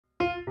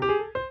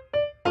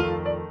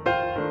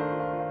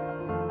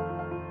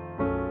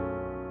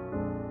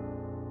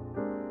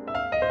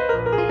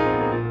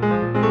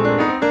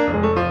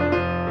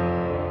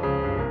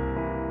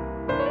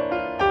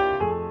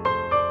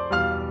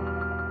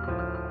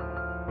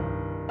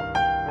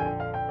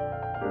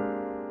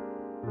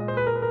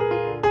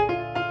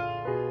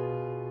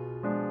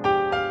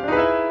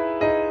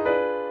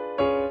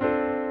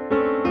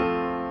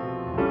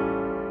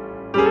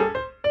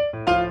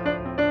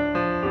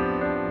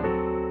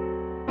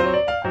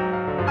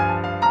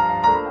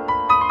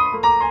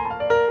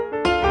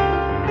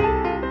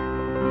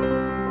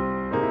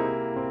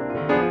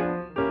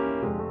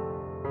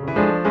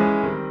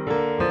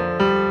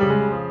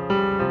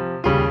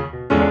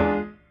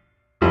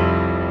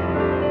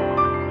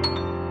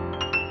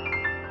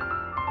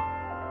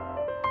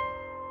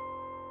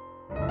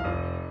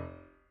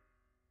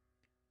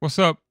What's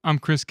up? I'm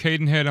Chris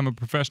Cadenhead. I'm a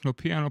professional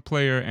piano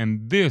player,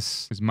 and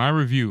this is my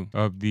review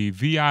of the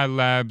VI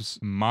Labs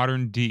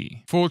Modern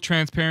D. Full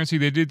transparency,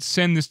 they did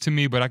send this to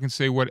me, but I can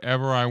say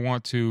whatever I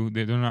want to.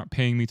 They're not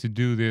paying me to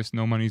do this.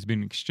 No money's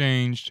been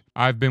exchanged.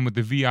 I've been with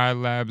the VI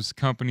Labs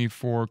company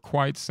for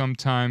quite some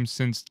time,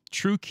 since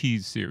True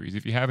Keys series.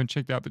 If you haven't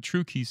checked out the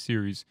True Keys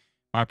series,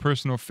 my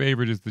personal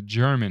favorite is the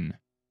German.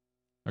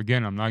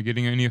 Again, I'm not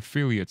getting any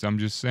affiliates. I'm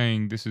just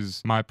saying this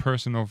is my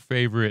personal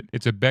favorite.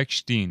 It's a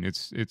Bechstein.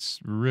 It's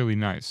really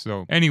nice.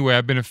 So anyway,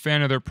 I've been a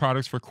fan of their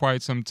products for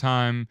quite some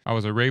time. I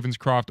was a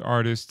Ravenscroft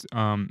artist.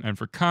 And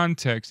for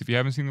context, if you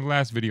haven't seen the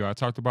last video, I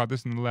talked about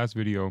this in the last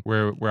video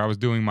where I was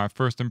doing my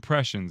first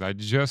impressions. I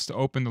just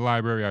opened the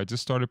library. I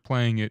just started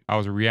playing it. I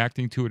was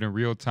reacting to it in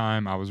real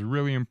time. I was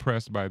really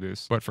impressed by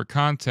this. But for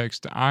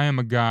context, I am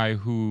a guy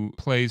who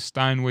plays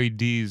Steinway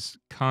Ds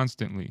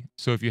constantly.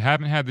 So if you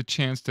haven't had the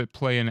chance to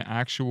play an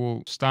actual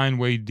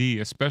Steinway D,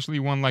 especially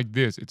one like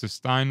this, it's a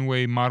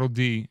Steinway Model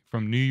D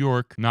from New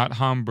York, not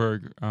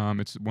Hamburg.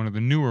 It's one of the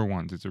newer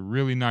ones. It's a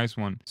really nice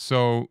one.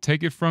 So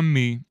take it from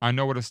me. I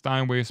know what a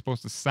Steinway is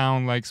supposed to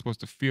sound like, supposed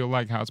to feel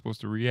like, how it's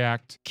supposed to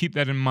react. Keep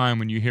that in mind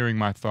when you're hearing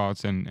my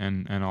thoughts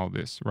and all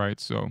this, right?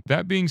 So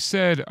that being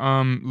said,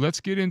 let's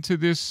get into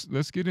this.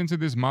 Let's get into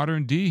this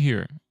Modern D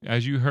here.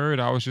 As you heard,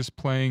 I was just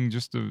playing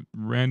just a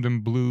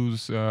random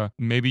blues.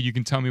 Maybe you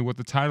can tell me what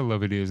the title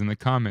of it is in the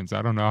comments.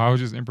 I don't know. I was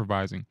just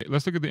improvising.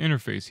 Let's look at the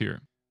interface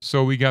here.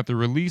 So we got the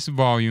release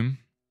volume,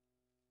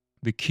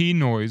 the key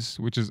noise,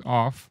 which is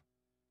off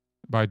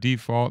by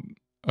default,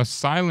 a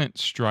silent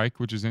strike,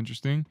 which is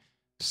interesting,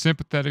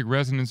 sympathetic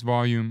resonance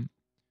volume,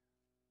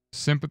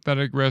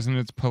 sympathetic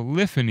resonance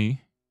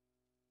polyphony,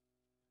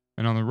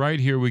 and on the right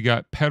here we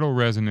got pedal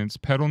resonance,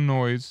 pedal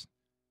noise,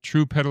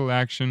 true pedal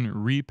action,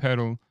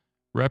 re-pedal,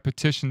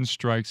 repetition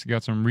strikes.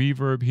 Got some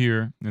reverb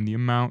here and the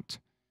amount,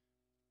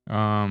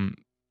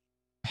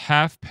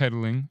 half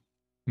pedaling,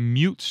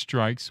 mute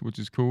strikes, which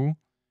is cool,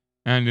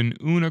 and an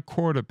una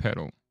corda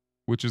pedal,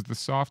 which is the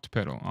soft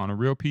pedal. On a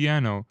real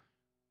piano,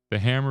 the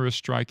hammer is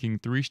striking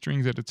 3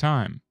 strings at a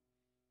time.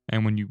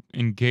 And when you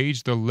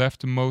engage the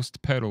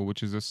leftmost pedal,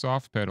 which is a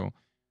soft pedal,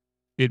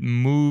 it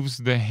moves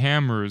the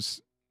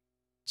hammers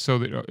so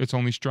that it's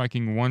only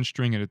striking 1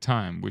 string at a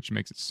time, which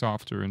makes it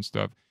softer and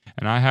stuff.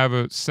 And I have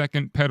a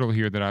second pedal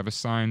here that I've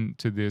assigned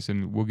to this,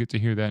 and we'll get to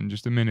hear that in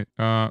just a minute.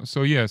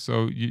 So yeah,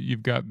 so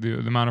you've got the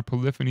amount of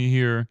polyphony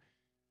here.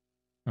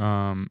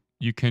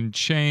 You can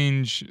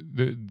change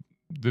the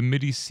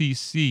MIDI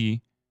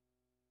CC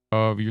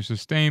of your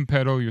sustain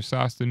pedal, your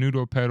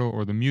sostenuto pedal,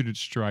 or the muted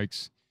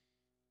strikes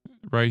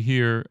right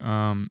here.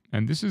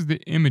 And this is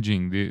the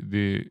imaging,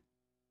 the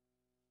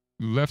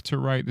left to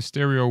right, the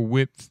stereo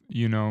width,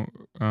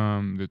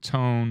 the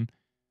tone,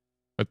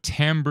 a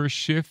timbre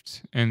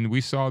shift, and we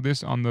saw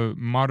this on the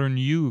Modern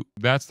U.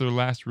 That's their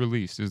last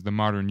release, is the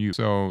Modern U.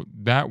 So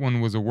that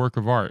one was a work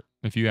of art,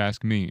 if you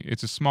ask me.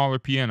 It's a smaller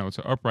piano. It's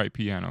an upright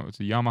piano. It's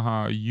a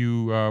Yamaha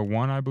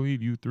U1, I believe,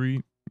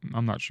 U3.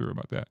 I'm not sure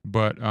about that.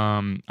 But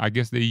I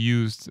guess they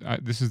used,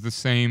 this is the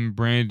same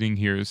branding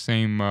here, the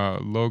same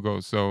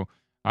logo. So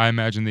I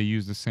imagine they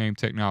used the same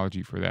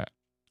technology for that.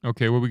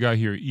 Okay, what we got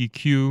here?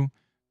 EQ.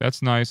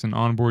 That's nice, an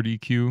onboard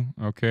EQ,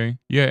 okay.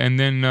 Yeah, and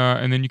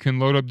then you can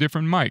load up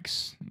different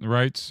mics,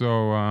 right?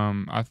 So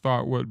I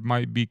thought what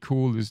might be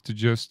cool is to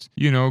just,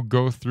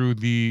 go through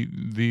the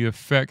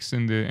effects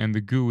and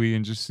the GUI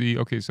and just see,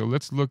 okay, so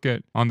let's look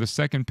at, on the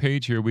second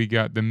page here, we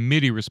got the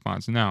MIDI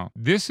response. Now,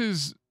 this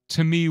is,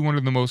 to me, one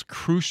of the most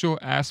crucial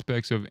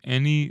aspects of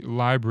any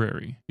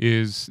library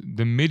is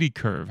the MIDI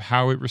curve,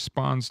 how it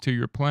responds to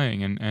your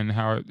playing and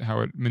how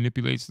it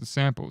manipulates the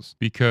samples.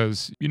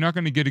 Because you're not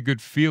going to get a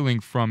good feeling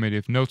from it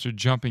if notes are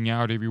jumping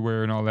out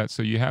everywhere and all that.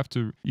 So you have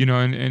to,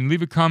 and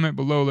leave a comment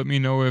below. Let me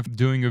know if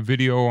doing a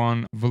video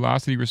on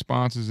velocity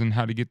responses and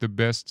how to get the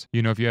best,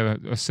 if you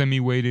have a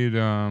semi-weighted,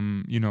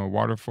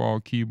 waterfall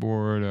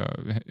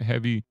keyboard,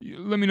 heavy.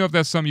 Let me know if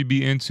that's something you'd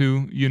be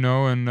into,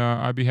 and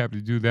I'd be happy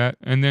to do that.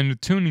 And then the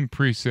tuning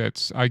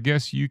presets, I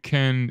guess you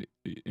can,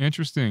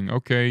 interesting,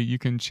 okay, you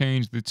can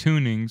change the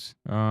tunings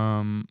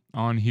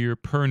on here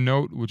per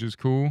note, which is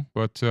cool,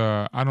 but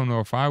I don't know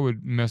if I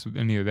would mess with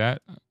any of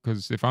that,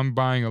 because if I'm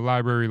buying a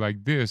library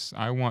like this,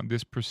 I want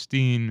this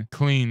pristine,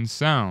 clean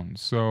sound,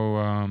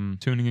 so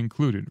tuning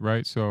included,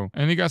 right? So,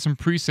 and they got some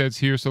presets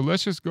here, so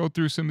let's just go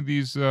through some of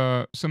these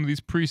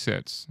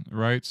presets,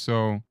 right?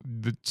 So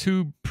the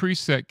 2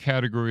 preset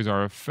categories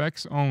are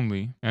effects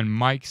only and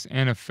mics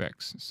and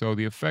effects. So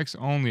the effects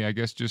only, I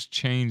guess, just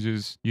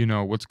changes,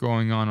 what's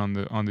going on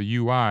the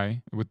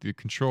UI with the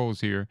controls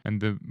here, and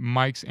the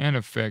mics and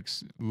effects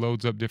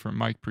loads up different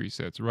mic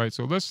presets, right?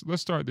 So let's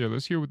start there.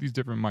 Let's hear what these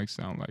different mics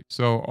sound like.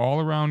 So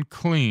all around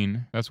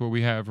clean, that's what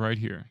we have right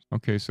here.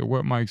 Okay, so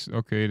what mics?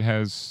 Okay, it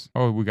has,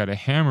 we got a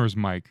Hammers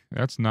mic.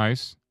 That's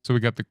nice. So we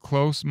got the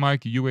close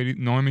mic,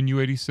 Neumann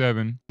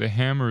U87, the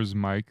Hammers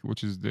mic,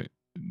 which is the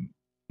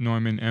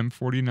Neumann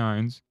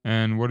M49s.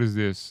 And what is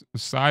this?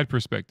 Side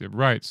perspective,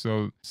 right?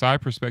 So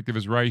side perspective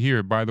is right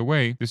here. By the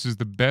way, this is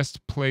the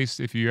best place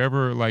if you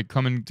ever like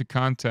come into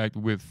contact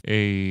with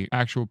a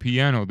actual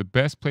piano. The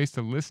best place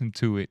to listen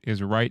to it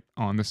is right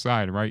on the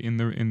side, right in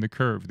the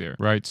curve there,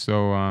 right?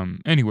 So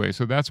anyway,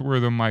 so that's where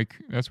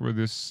that's where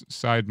this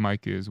side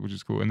mic is, which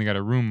is cool. And they got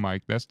a room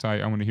mic. That's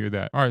tight. I want to hear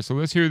that. All right, so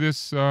let's hear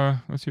this.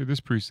 Let's hear this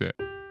preset.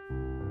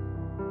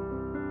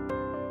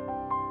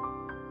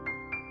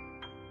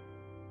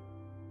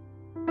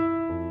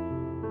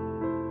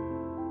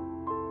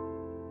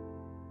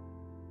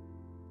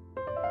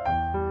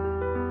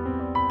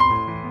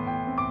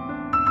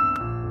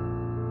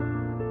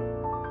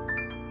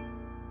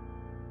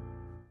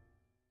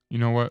 You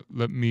know what?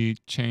 Let me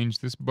change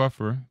this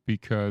buffer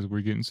because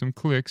we're getting some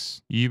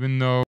clicks, even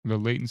though the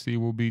latency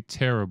will be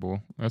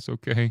terrible. That's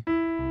okay.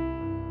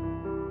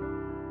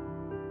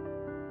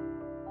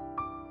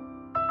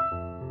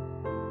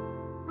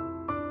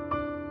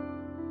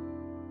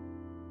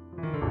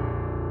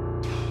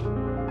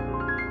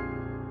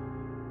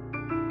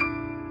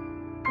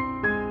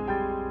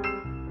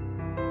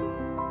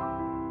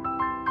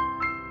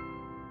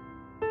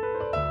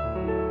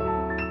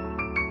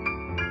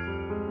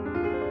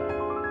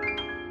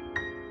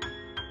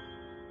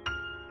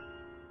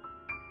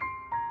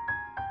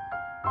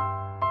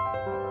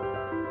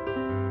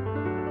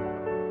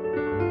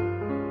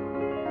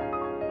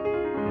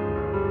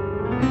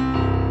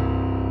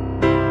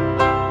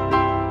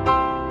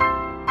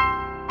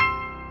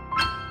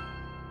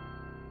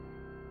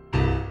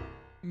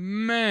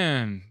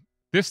 Man,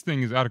 this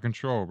thing is out of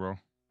control, bro.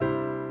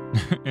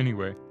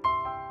 Anyway.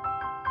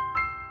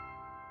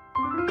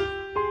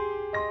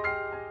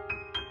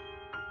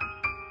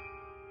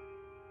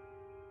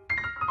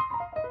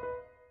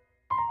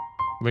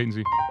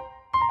 Latency.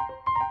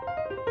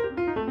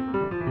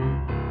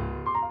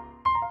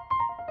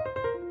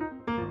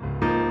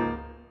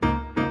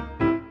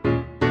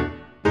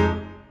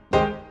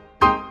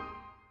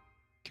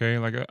 Okay,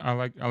 I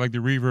like the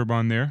reverb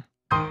on there.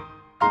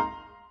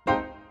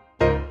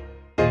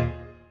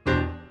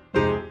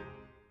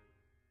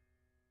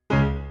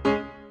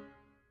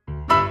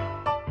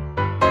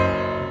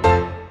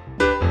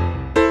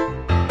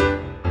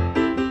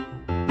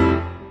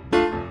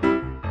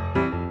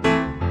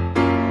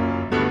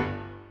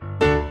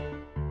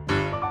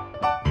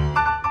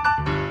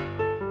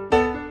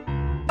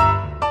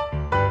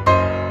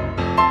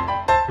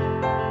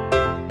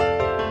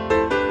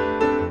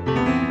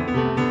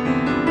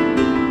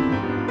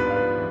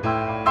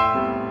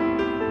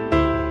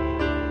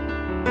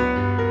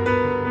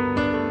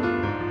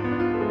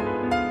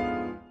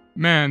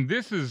 Man,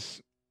 this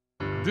is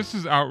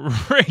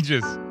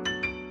outrageous.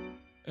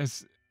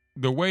 It's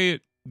the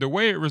way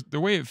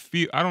it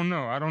feel. I don't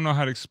know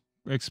how to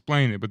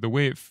explain it, but the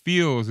way it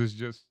feels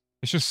is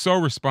it's just so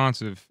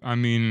responsive. I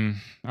mean,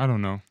 I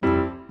don't know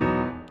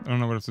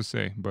what else to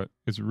say, but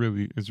it's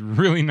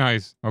really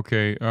nice.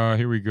 Okay,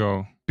 here we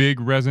go. Big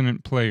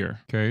resonant player.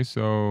 Okay,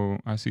 so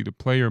I see the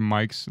player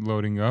mics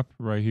loading up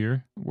right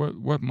here. What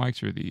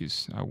mics are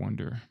these? I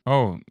wonder.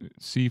 Oh,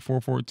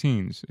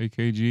 C414s,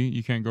 AKG.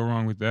 You can't go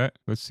wrong with that.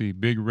 Let's see,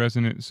 big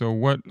resonant. So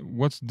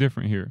what's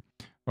different here?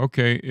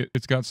 Okay,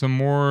 it's got some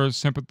more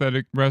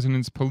sympathetic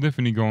resonance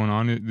polyphony going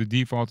on. The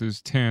default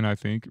is 10, I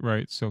think,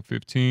 right? So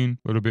 15,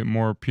 a little bit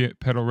more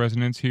pedal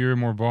resonance here,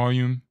 more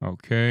volume.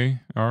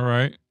 Okay, all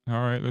right,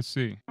 let's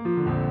see.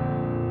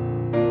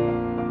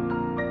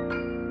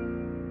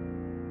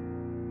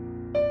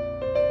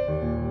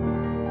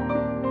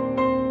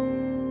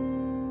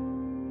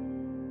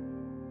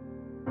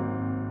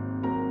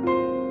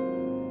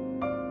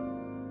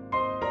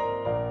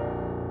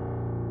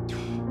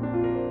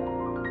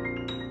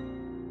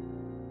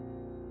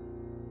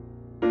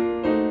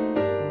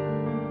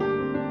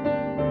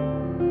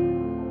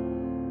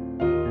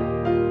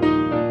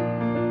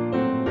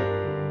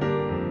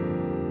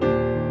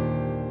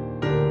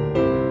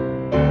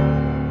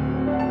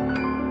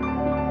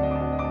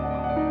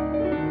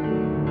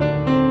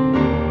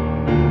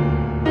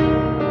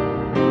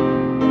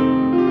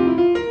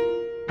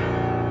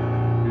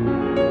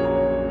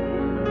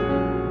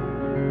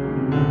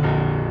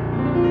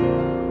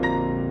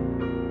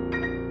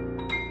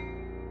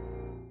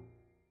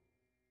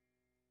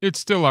 It's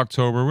still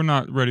October. We're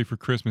not ready for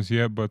Christmas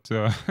yet, but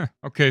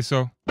okay,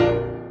 so that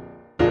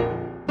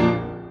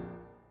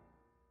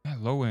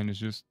low end is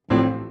just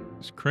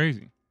it's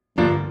crazy.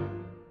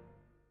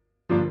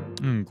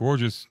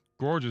 Gorgeous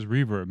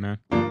reverb, man.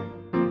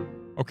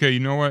 Okay, you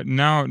know what?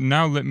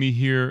 Now let me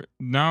hear.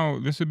 Now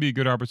this would be a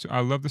good opportunity.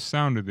 I love the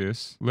sound of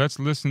this. Let's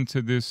listen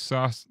to this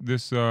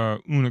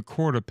una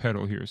corda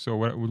pedal here. So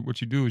what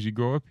you do is you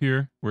go up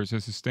here where it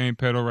says sustain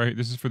pedal, right?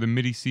 This is for the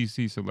MIDI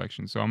CC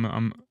selection. So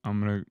I'm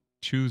gonna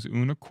choose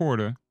una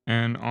corda,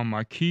 and on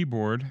my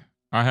keyboard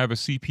I have a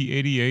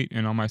CP88,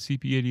 and on my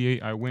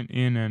CP88 I went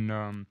in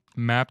and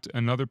mapped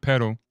another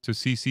pedal to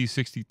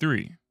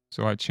CC63.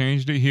 So I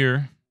changed it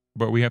here,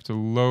 but we have to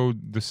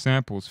load the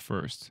samples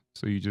first.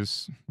 So you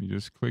just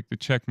click the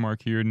check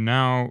mark here.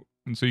 Now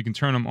And so you can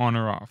turn them on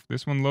or off.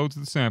 This one loads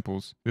the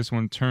samples. This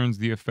one turns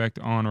the effect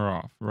on or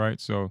off, right?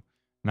 So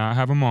now I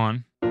have them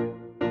on.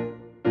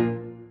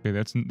 Okay,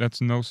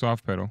 that's no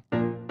soft pedal.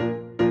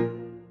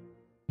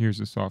 Here's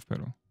the soft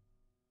pedal.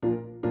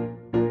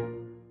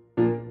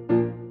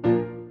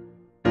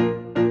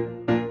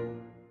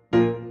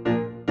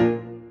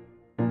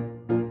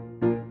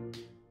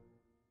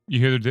 You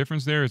hear the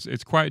difference there?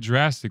 It's quite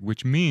drastic,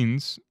 which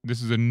means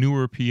this is a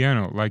newer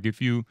piano. Like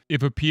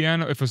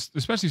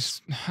especially,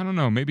 I don't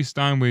know, maybe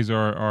Steinways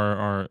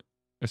are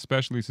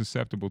especially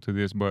susceptible to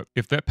this. But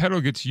if that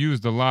pedal gets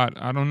used a lot,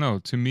 I don't know.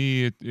 To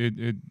me, I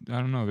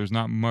don't know. There's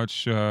not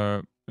much.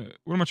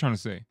 What am I trying to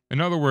say?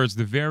 In other words,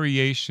 the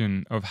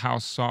variation of how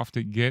soft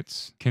it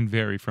gets can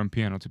vary from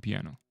piano to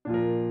piano.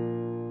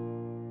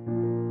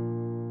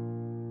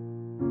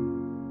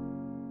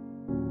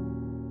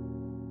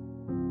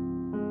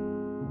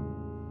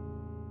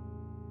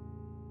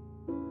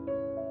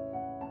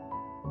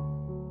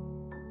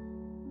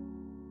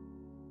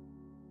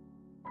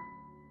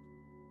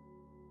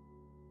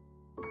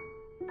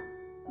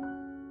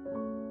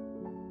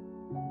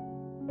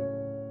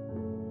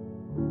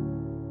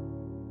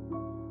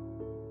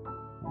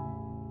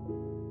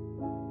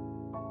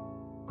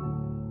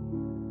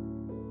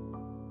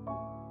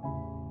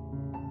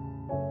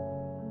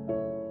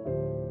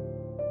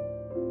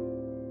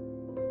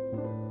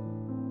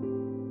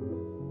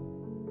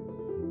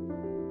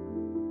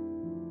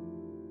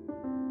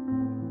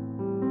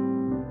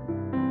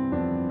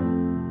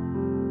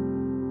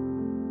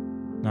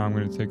 Now I'm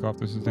going to take off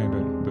the sustain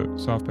pedal, the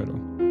soft pedal.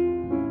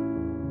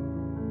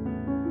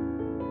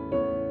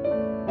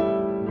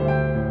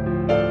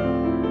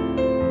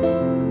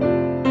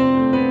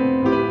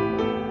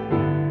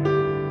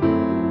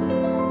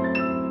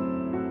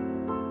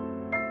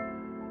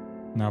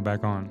 Now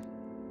back on.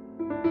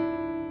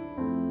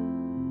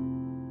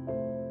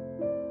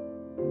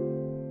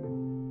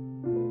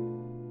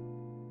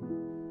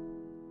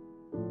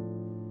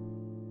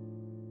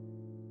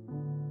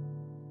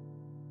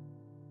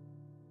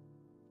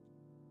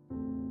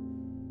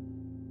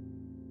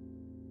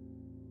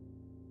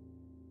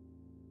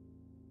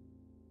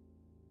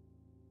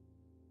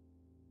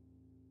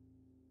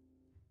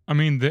 I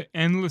mean, the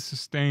endless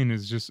sustain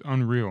is just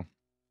unreal.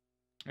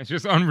 It's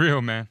just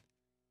unreal, man.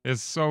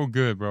 It's so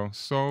good, bro.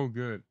 So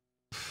good.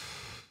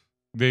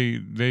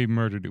 They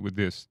murdered it with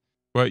this.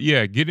 But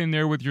yeah, get in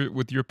there with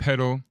your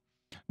pedal.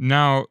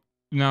 Now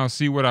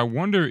see what I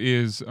wonder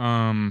is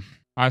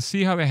I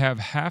see how they have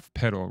half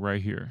pedal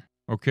right here.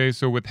 Okay,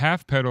 so with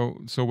half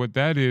pedal, so what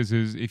that is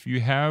if you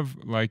have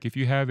a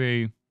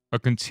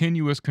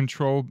continuous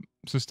control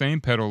sustain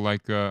pedal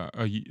like a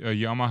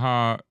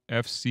Yamaha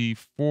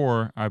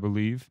FC4, I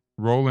believe.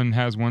 Roland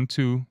has one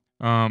too.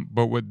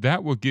 But what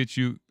that will get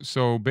you,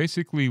 so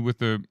basically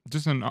with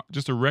just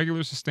a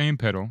regular sustain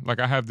pedal, like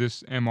I have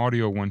this M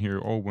Audio one here,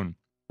 old one.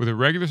 With a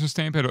regular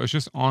sustain pedal, it's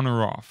just on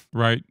or off,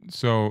 right?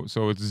 So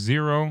it's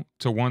 0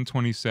 to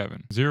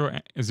 127.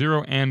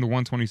 0 and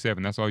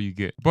 127, that's all you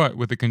get. But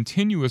with a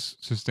continuous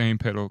sustain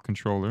pedal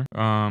controller,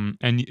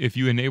 and if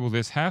you enable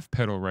this half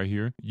pedal right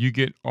here, you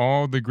get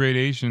all the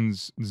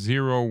gradations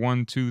 0,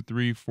 1, 2,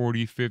 3,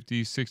 40,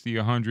 50, 60,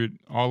 100,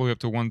 all the way up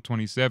to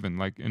 127.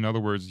 Like, in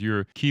other words,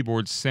 your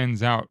keyboard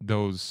sends out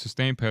those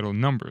sustain pedal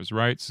numbers,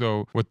 right?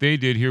 So what they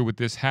did here with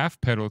this half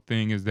pedal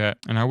thing is that,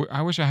 and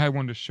I wish I had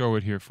one to show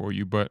it here for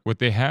you, but what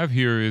they have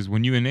here is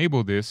when you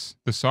enable this,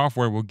 the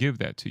software will give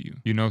that to you,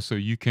 so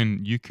you can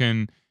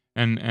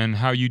and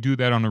how you do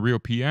that on a real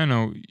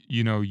piano,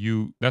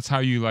 that's how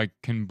you like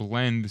can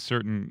blend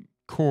certain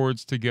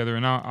chords together.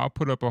 And I'll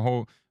put up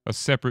a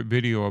separate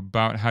video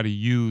about how to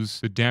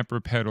use the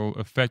damper pedal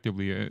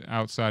effectively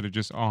outside of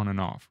just on and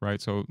off, right?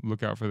 So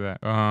look out for that.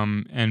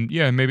 And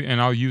yeah,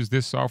 and I'll use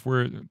this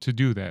software to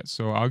do that.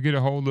 So I'll get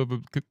a hold of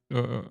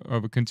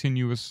a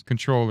continuous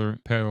controller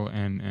pedal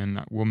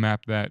and we'll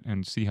map that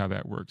and see how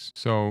that works.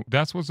 So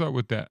that's what's up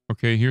with that.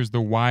 Okay, here's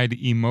the wide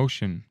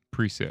emotion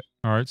preset.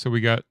 All right, so we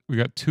got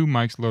two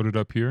mics loaded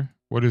up here.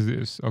 What is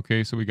this?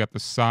 Okay, so we got the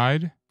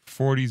side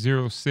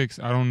 4006.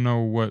 I don't know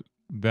what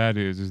that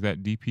is. Is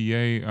that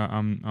DPA?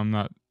 I'm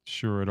not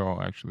sure at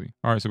all, actually.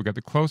 All right, so we got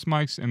the close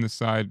mics and the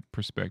side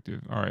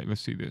perspective. All right,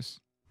 let's see this.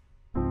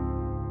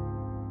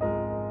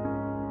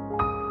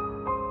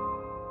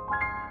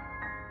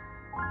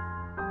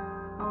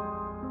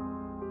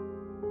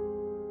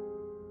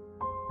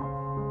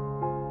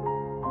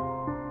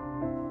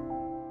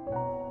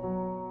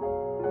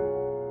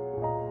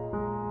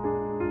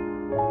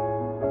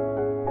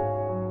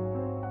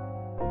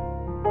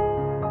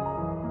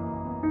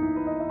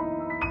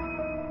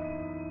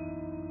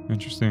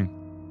 Interesting.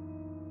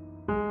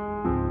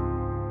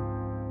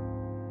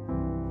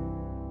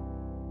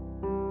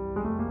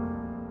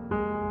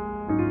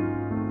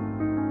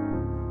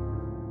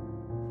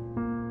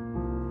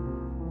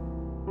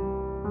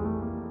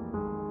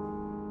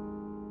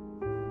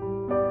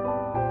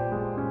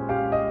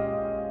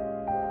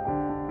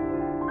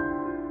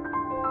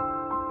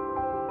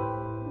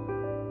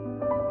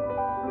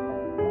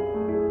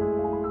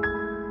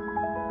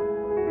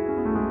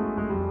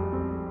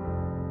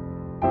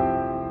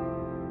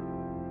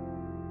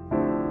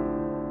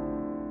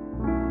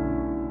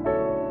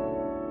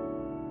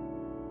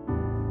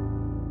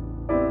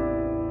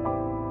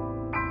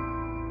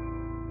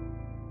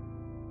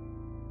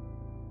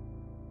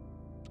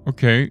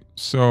 Okay,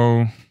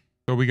 so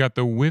we got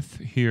the width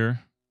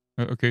here.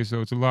 Okay, so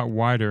it's a lot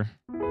wider.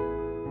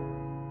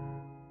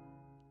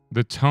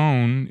 The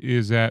tone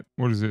is at,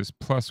 what is this,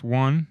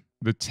 +1.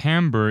 The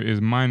timbre is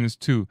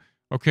 -2.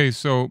 Okay,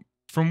 so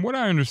from what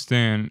I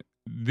understand,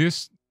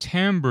 this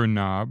timbre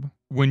knob,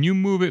 when you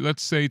move it,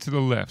 let's say to the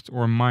left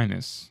or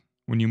minus,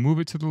 when you move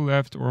it to the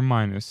left or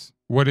minus,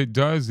 what it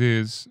does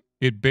is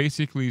it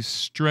basically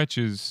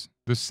stretches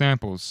the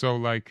samples. So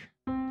like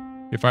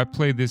if I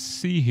play this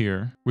C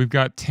here, we've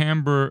got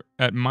timbre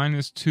at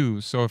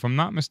 -2. So if I'm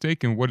not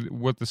mistaken,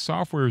 what the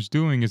software is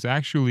doing is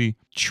actually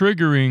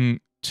triggering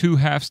 2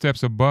 half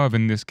steps above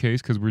in this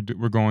case, because we're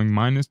going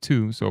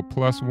 -2. So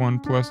 +1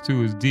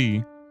 +2 is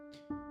D.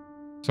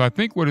 So I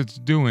think what it's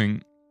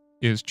doing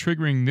is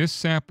triggering this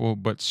sample,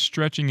 but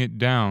stretching it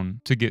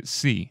down to get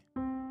C,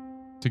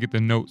 to get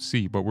the note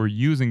C. But we're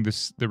using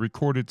the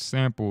recorded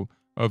sample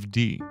of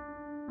D.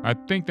 I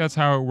think that's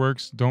how it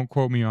works. Don't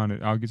quote me on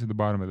it. I'll get to the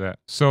bottom of that.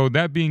 So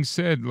that being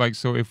said, like,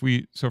 so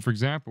for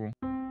example,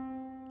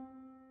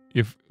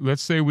 if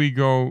let's say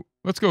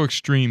let's go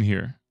extreme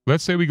here.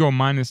 Let's say we go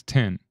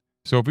 -10.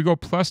 So if we go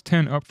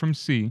 +10 up from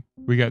C,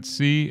 we got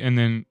C and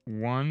then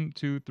 1,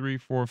 2, 3,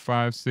 4,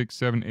 5, 6,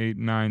 7, 8,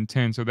 9,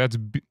 10. So that's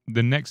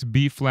the next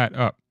B flat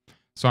up.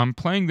 So I'm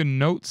playing the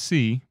note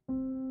C,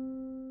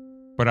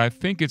 but I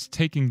think it's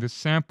taking the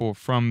sample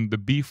from the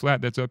B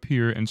flat that's up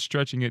here and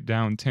stretching it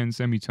down 10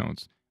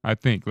 semitones. I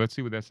think. Let's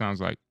see what that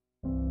sounds like.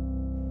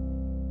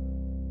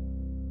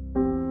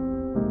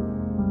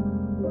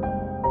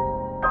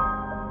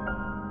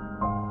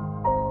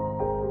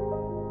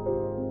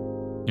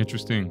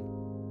 Interesting.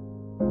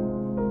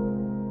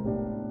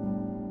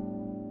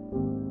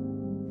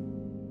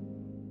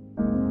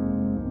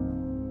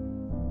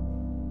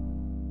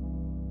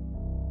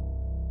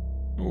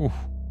 Oh.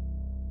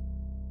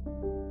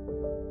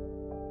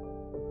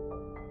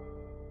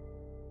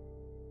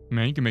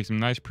 Man, you can make some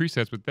nice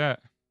presets with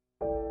that.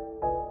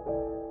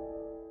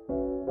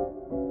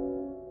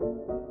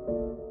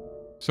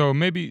 So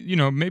maybe,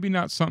 maybe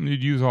not something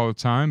you'd use all the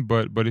time,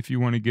 but if you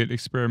want to get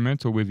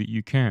experimental with it,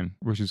 you can,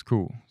 which is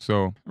cool.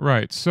 So,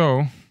 right.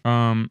 So,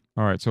 all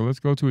right. So let's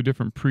go to a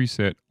different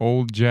preset,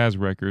 old jazz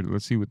record.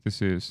 Let's see what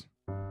this is.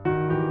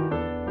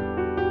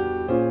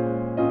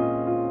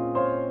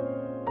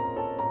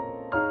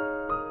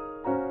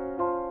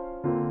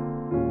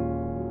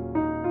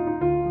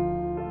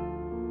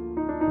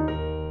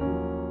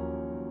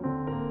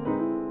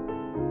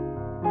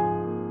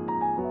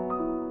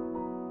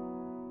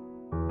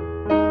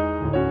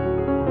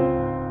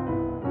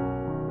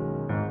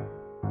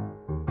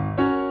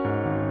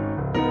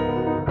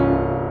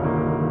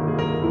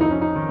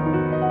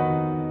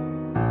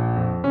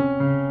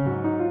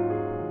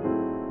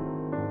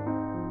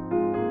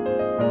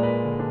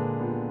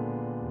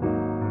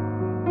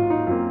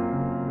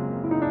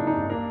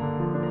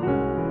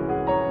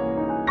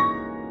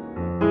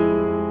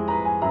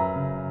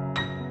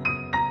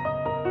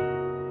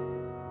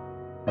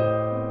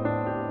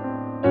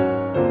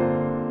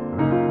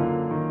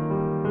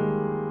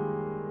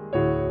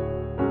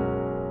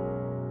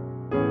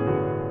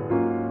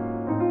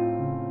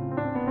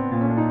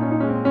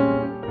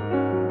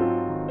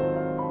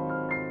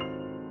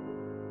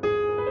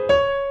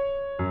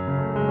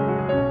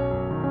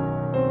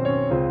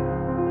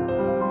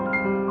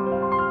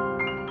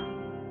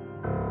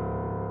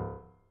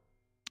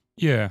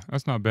 Yeah,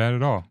 that's not bad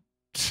at all.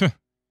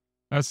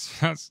 That's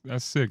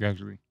sick,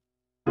 actually.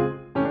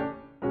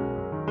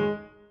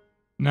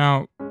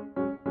 Now,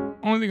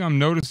 only thing I'm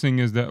noticing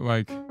is that,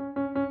 like,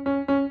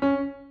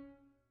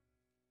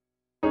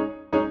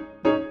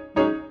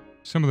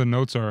 some of the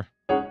notes are.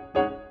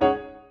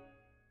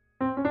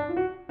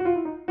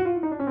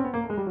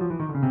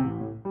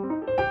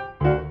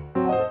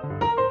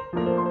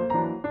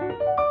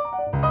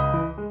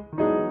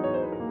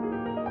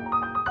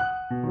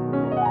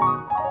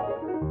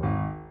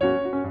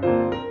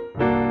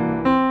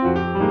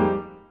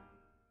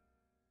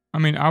 I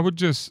mean, I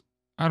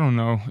don't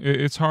know.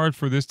 It's hard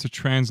for this to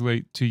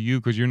translate to you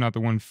because you're not the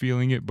one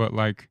feeling it. But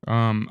like,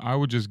 I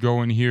would just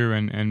go in here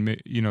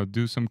and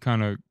do some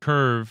kind of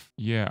curve.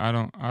 Yeah, I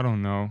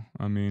don't know.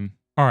 I mean,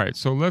 all right.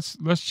 So let's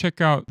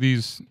check out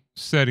these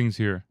settings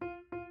here.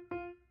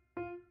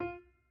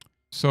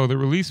 So the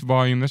release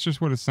volume, that's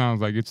just what it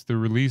sounds like. It's the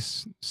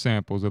release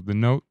samples of the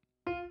note.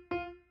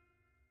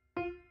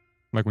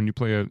 Like when you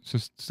play a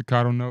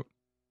staccato note.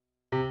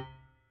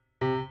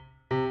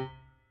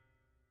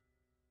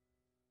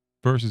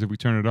 Versus if we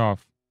turn it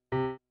off.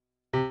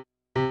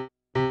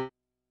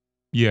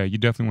 Yeah, you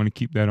definitely want to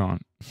keep that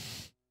on.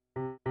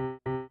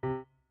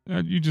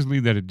 You just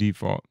leave that at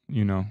default,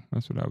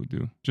 That's what I would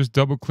do. Just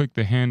double click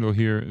the handle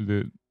here.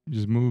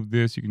 Just move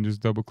this. You can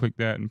just double click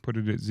that and put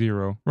it at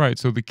 0. Right,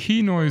 so the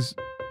key noise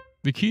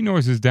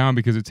is down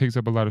because it takes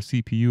up a lot of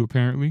CPU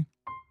apparently.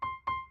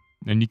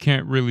 And you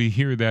can't really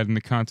hear that in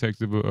the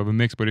context of a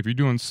mix. But if you're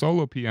doing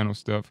solo piano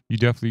stuff, you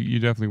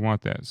definitely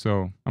want that.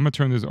 So I'm going to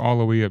turn this all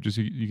the way up just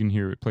so you can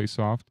hear it play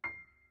soft.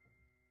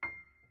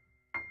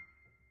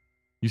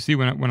 You see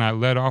when I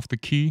let off the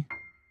key,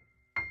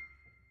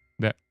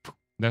 That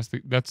that's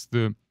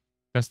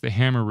the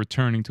hammer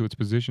returning to its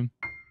position.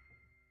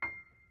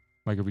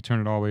 Like if we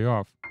turn it all the way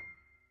off.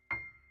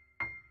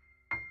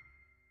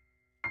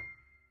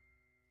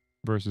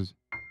 Versus.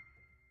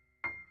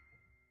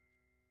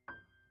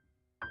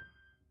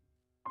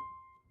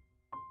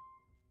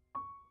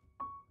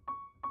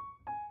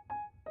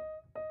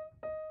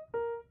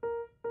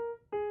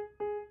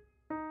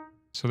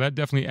 So that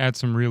definitely adds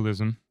some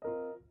realism.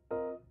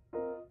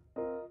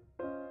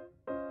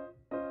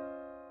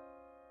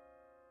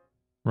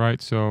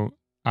 Right, so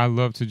I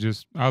love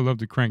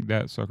to crank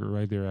that sucker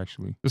right there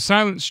actually. The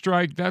silent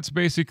strike, that's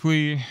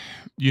basically,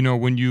 you know,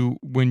 when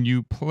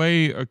you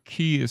play a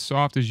key as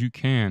soft as you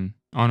can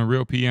on a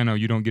real piano,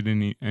 you don't get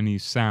any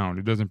sound.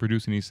 It doesn't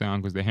produce any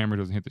sound because the hammer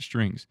doesn't hit the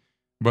strings.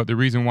 But the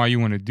reason why you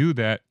want to do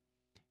that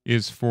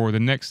is for the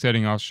next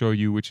setting I'll show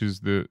you, which is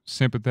the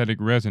sympathetic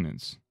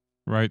resonance.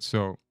 Right?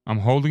 So I'm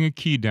holding a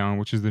key down,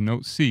 which is the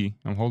note C.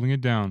 I'm holding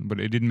it down, but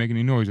it didn't make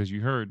any noise as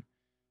you heard.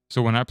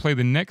 So when I play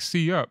the next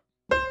C up,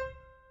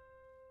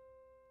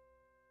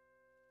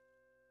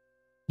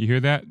 you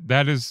hear that?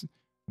 That is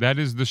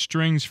the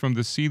strings from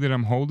the C that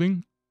I'm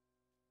holding.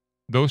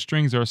 Those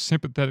strings are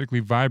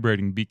sympathetically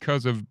vibrating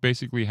because of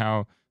basically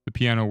how the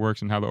piano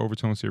works and how the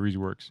overtone series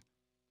works.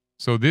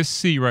 So this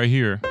C right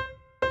here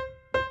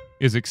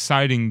is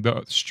exciting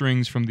the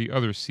strings from the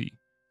other C.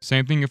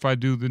 Same thing if I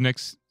do the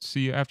next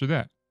C after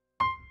that.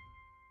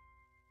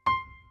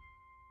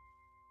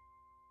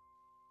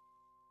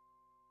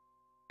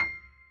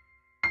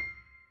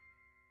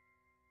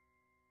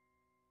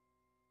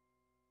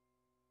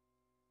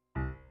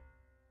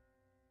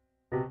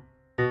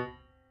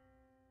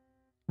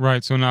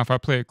 Right, so now if I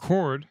play a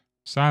chord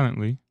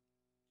silently,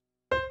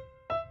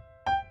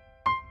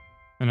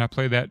 and I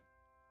play that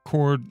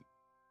chord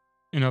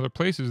in other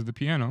places of the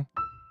piano,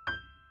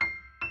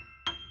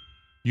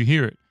 you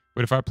hear it.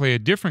 But if I play a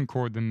different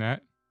chord than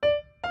that,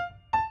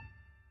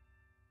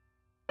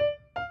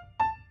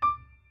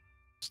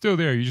 still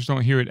there, you just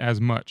don't hear it as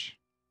much.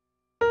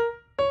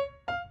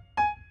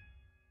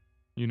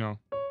 You know.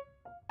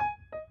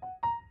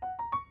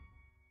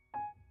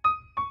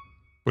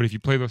 But if you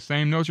play those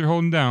same notes you're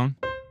holding down,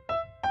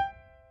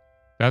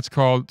 that's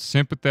called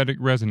sympathetic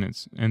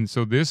resonance. And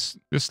so this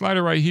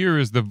slider right here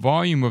is the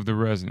volume of the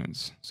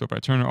resonance. So if I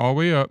turn it all the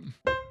way up,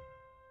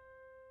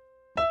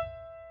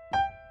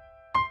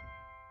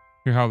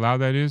 hear how loud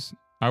that is?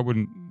 I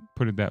wouldn't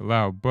put it that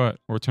loud,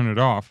 or turn it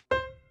off.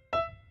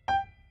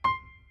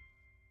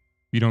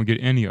 You don't get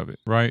any of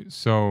it, right?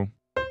 So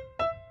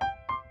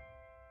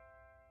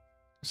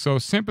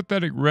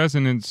sympathetic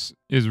resonance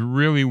is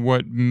really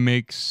what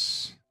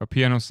makes a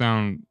piano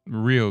sound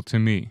real to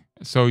me.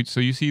 So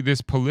you see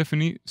this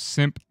polyphony,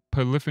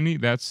 polyphony,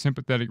 that's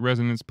sympathetic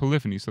resonance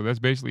polyphony. So that's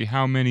basically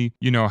how many,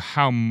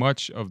 how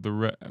much of the,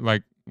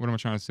 what am I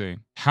trying to say?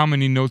 How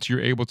many notes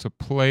you're able to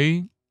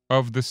play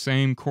of the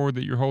same chord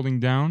that you're holding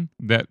down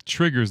that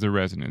triggers the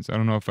resonance. I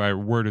don't know if I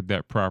worded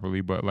that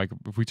properly, but like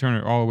if we turn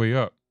it all the way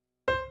up.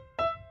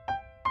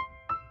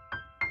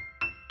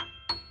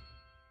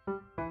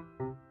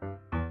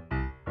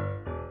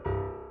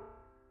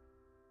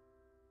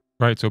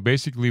 Right, so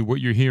basically what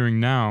you're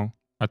hearing now,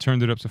 I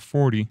turned it up to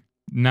 40.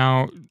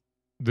 Now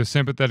the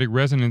sympathetic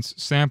resonance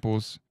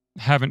samples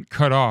haven't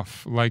cut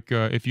off. Like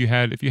if you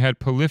had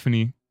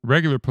polyphony,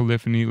 regular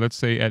polyphony, let's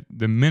say at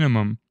the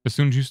minimum, as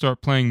soon as you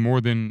start playing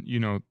more than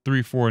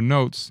 3-4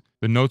 notes,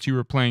 the notes you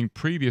were playing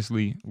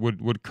previously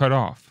would cut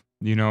off.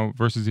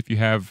 Versus if you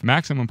have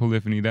maximum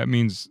polyphony, that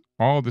means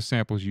all the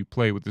samples you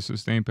play with the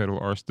sustain pedal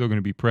are still going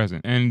to be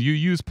present. And you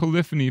use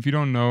polyphony, if you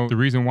don't know, the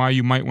reason why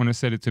you might want to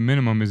set it to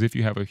minimum is if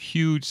you have a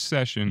huge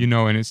session,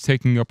 and it's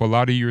taking up a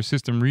lot of your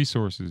system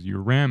resources, your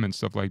RAM and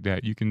stuff like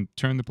that. You can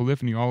turn the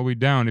polyphony all the way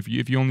down if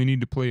you only need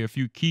to play a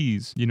few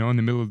keys, in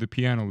the middle of the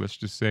piano, let's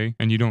just say,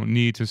 and you don't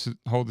need to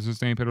hold the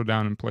sustain pedal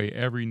down and play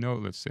every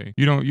note, let's say.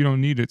 You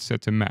don't need it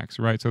set to max,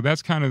 right? So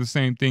that's kind of the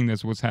same thing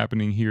that's what's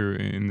happening here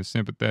in the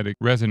sympathetic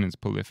resonance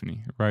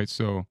polyphony, right?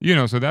 So,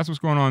 so that's what's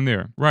going on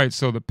there. Right,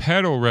 so the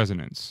pedal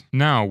resonance.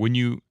 Now, when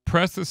you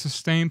press the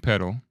sustain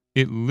pedal,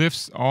 it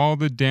lifts all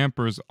the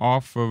dampers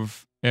off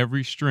of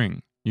every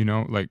string,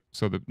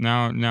 so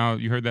now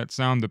you heard that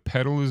sound, the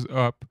pedal is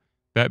up.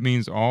 That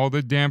means all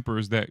the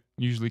dampers that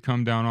usually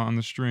come down on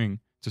the string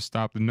to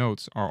stop the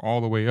notes are all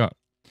the way up.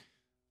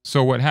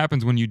 So what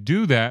happens when you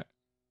do that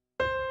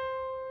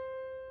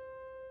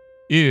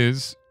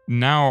is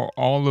now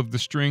all of the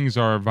strings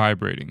are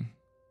vibrating.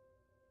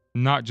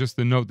 Not just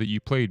the note that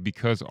you played,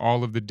 because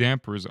all of the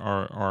dampers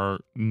are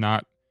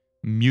not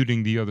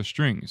muting the other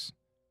strings.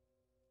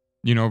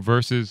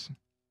 Versus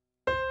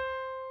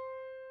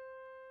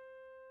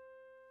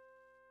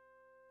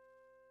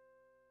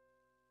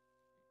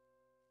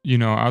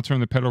I'll turn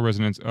the pedal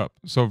resonance up.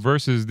 So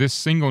versus this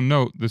single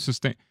note, the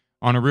sustain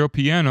on a real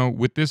piano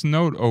with this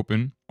note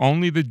open,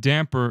 only the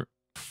damper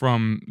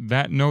from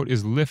that note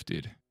is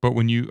lifted. But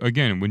when you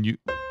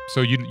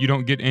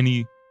don't get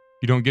any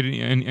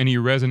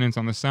resonance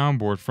on the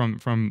soundboard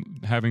from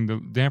having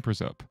the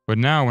dampers up. But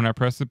now when I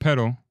press the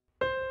pedal,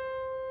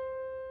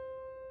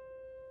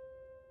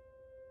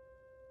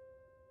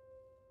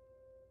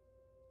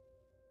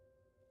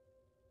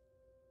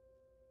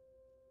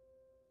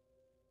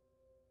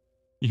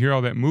 hear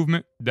all that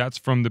movement? That's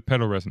from the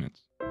pedal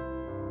resonance.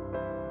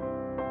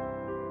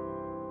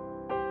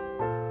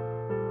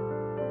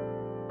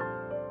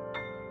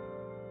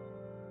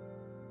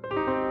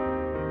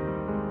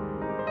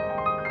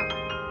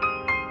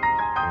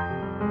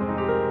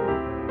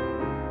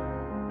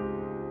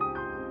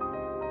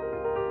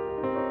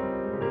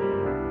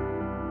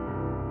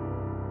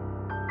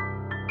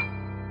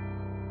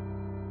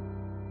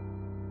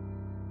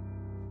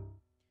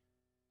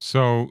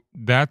 So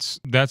that's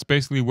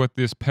basically what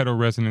this pedal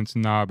resonance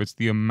knob. It's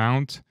the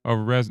amount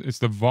of it's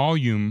the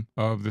volume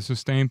of the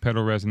sustained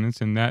pedal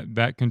resonance, and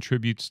that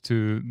contributes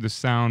to the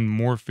sound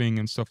morphing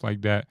and stuff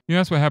like that. Yeah,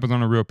 that's what happens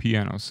on a real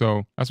piano.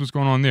 So that's what's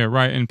going on there,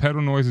 right? And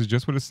pedal noise is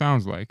just what it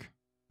sounds like.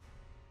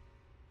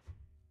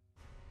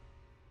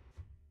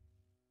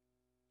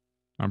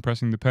 I'm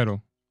pressing the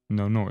pedal,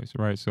 no noise,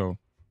 right? So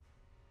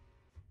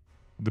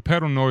the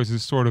pedal noise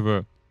is sort of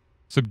a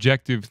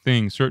subjective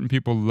thing. Certain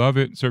people love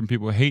it. Certain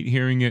people hate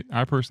hearing it.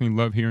 I personally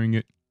love hearing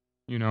it,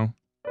 you know.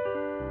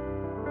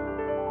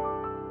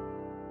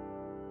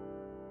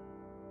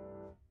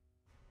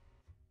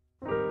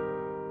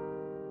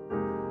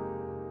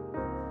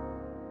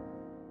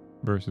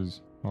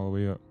 Versus all the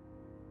way up.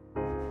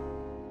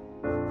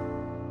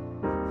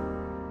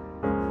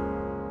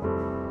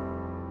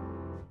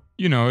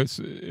 You know, it's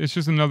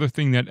just another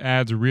thing that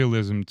adds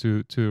realism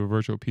to a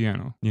virtual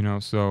piano, you know.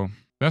 So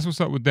that's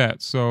what's up with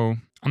that. So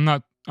I'm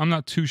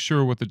not too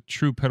sure what the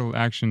true pedal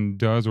action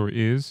does or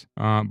is,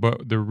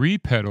 but the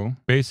re-pedal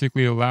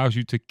basically allows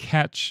you to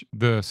catch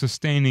the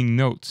sustaining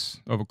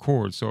notes of a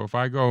chord. So if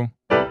I go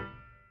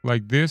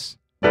like this,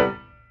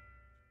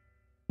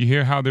 you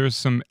hear how there's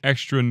some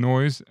extra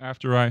noise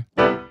after I...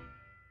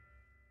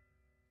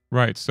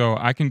 Right, so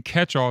I can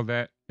catch all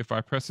that if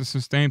I press the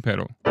sustain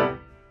pedal.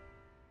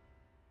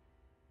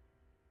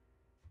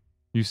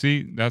 You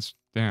see, that's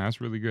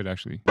really good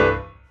actually.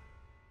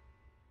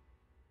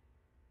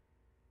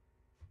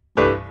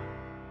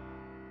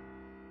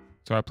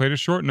 So I played a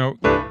short note,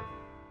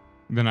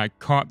 then I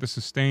caught the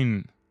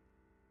sustain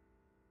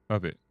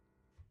of it.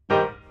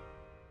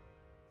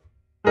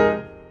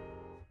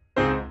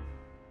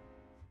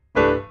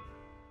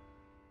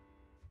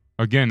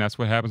 Again, that's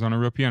what happens on a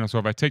real piano. So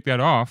if I take that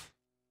off,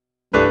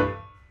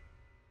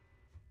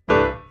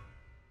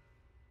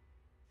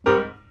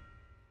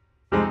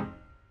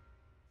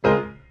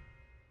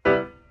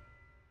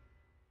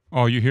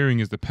 all you're hearing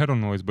is the pedal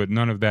noise, but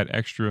none of that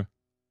extra.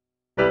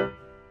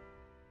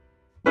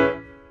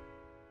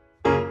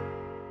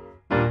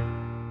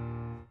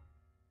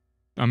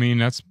 I mean,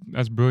 that's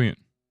brilliant.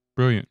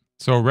 Brilliant.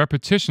 So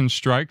repetition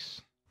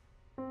strikes.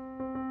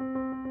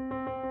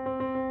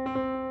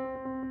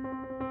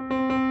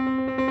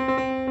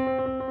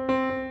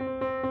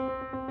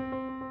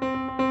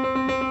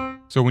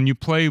 So when you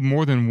play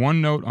more than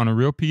one note on a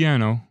real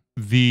piano,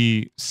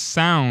 the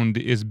sound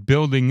is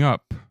building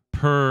up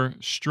per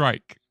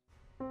strike.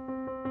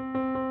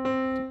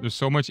 There's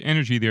so much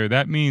energy there.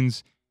 That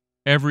means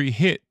every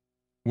hit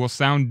will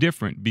sound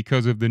different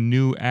because of the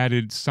new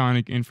added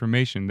sonic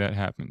information that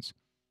happens.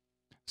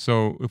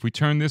 So if we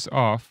turn this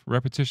off,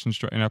 repetition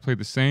strike, and I play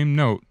the same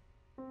note,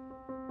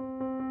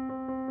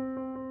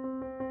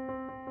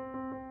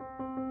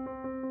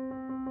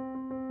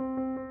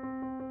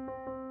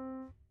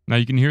 now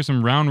you can hear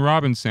some round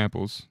robin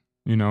samples,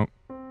 you know,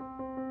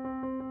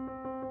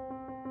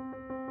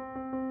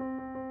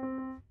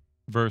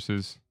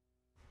 versus.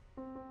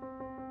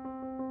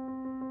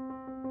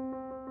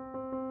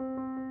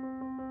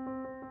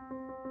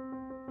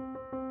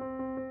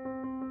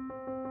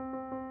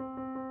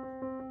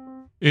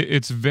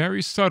 It's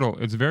very subtle.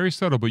 It's very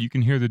subtle, but you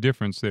can hear the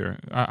difference there.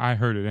 I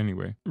heard it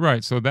anyway.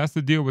 Right, so that's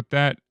the deal with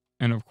that.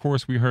 And of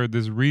course, we heard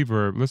this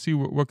reverb. Let's see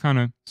what kind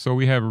of... So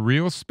we have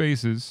real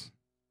spaces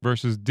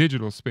versus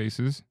digital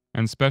spaces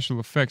and special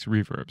effects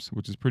reverbs,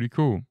 which is pretty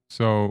cool.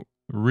 So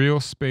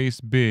real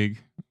space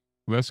big.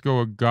 Let's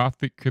go a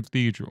Gothic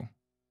cathedral.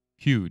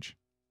 Huge.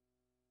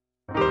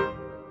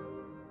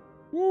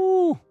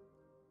 Woo!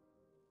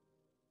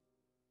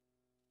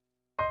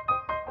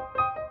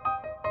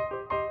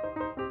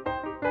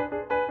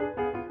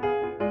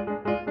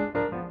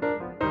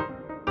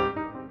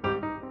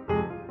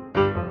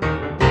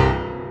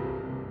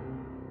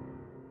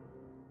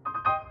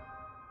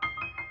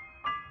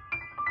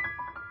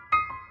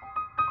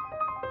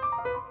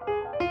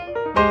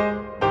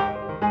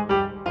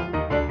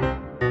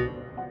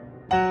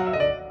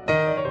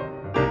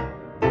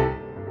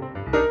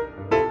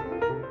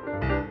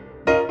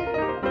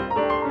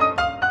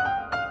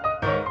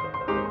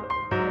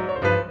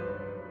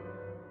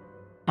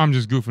 I'm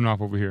just goofing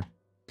off over here.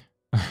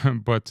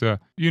 But,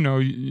 you know,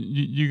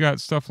 you got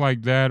stuff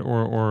like that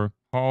or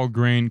Hall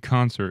Grain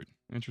concert.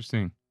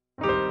 Interesting.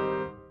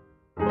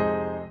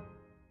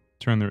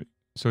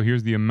 So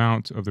here's the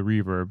amount of the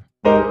reverb.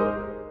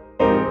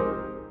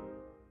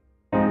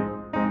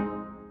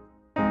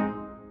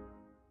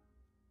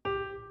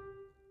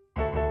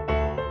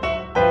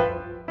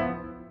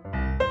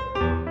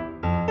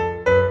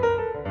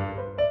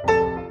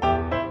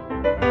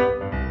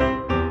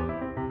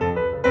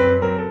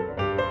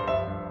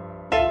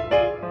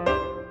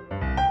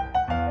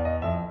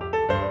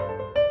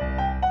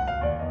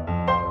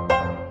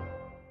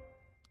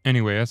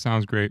 Anyway, that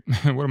sounds great.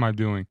 What am I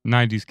doing?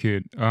 90s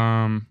kid.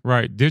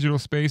 Right. Digital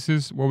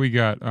spaces. What we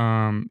got?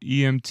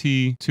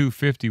 EMT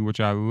 250, which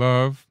I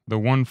love. The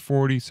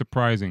 140,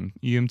 surprising.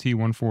 EMT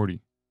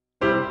 140.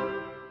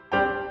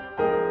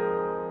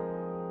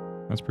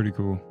 That's pretty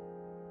cool.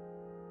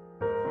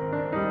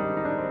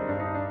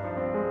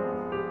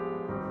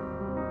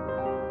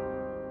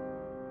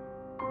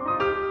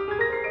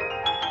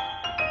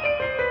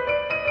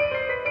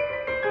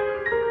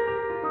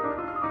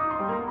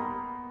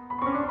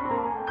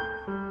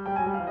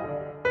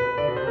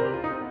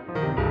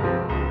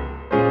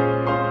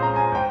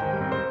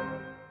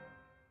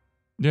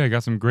 Yeah,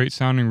 got some great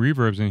sounding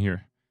reverbs in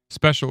here.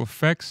 Special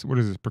effects. What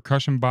is this?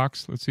 Percussion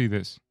box. Let's see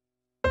this.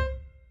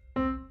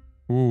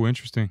 Ooh,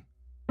 interesting.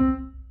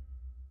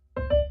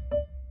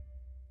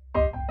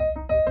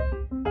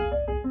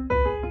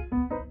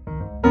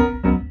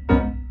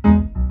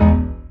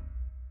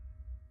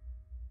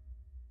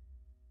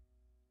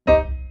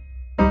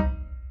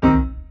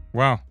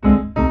 Wow.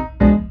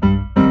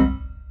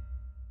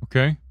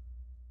 Okay.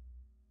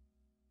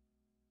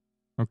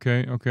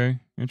 Okay.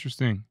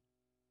 Interesting.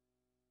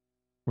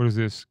 What is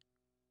this?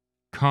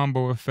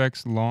 Combo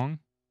effects long.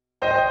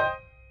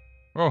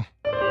 Oh.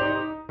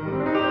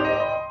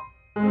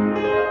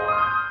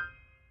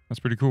 That's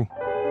pretty cool.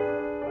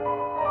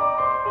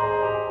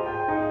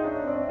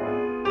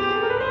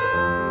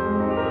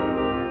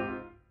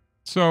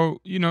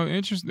 So, you know,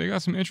 they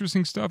got some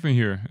interesting stuff in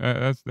here.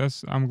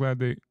 I'm glad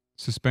they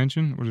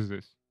suspension. What is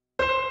this?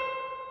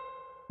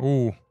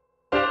 Oh.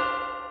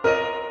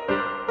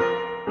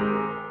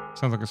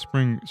 Sounds like a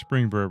spring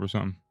verb or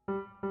something.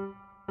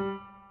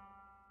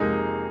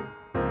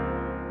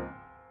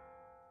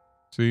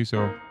 See,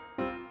 so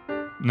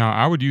now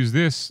I would use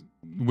this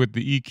with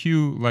the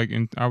EQ, like,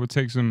 and I would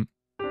take some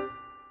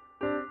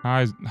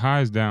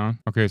highs down.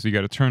 Okay, so you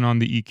got to turn on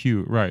the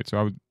EQ, right?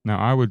 So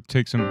I would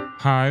take some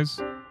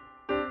highs,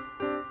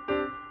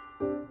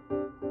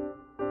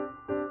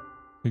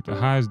 take the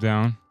highs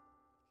down.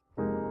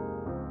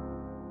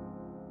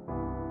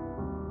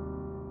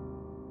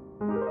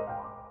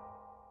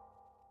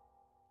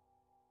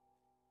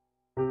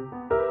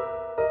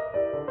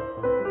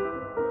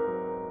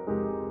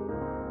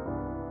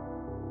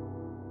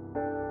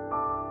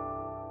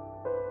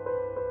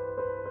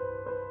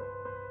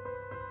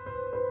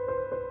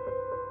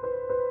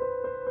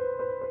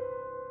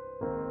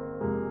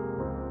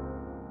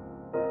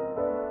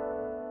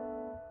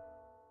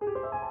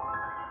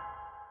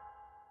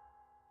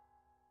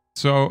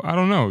 So I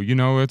don't know, you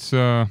know, it's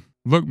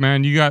look,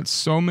 man, you got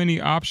so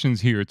many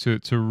options here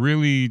to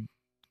really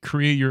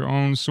create your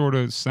own sort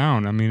of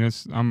sound. I mean,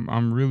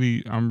 I'm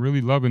really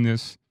loving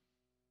this.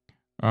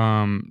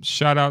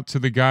 Shout out to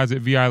the guys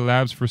at VI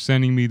Labs for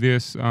sending me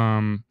this.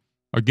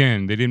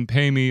 Again, they didn't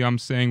pay me. I'm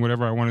saying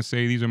whatever I want to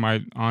say. These are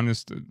my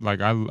honest,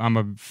 like I'm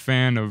a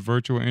fan of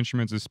virtual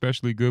instruments,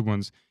 especially good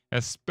ones,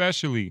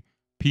 especially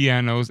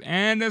pianos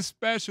and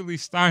especially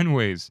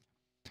Steinways.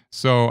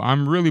 So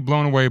I'm really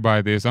blown away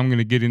by this. I'm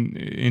gonna get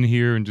in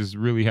here and just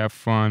really have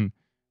fun,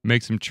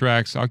 make some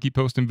tracks. I'll keep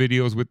posting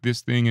videos with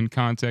this thing in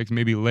context,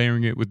 maybe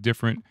layering it with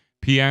different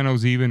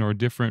pianos even, or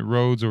different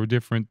Rhodes, or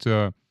different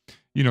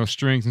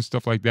strings and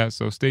stuff like that.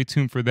 So stay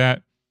tuned for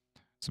that.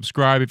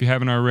 Subscribe if you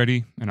haven't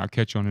already, and I'll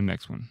catch you on the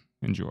next one.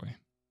 Enjoy.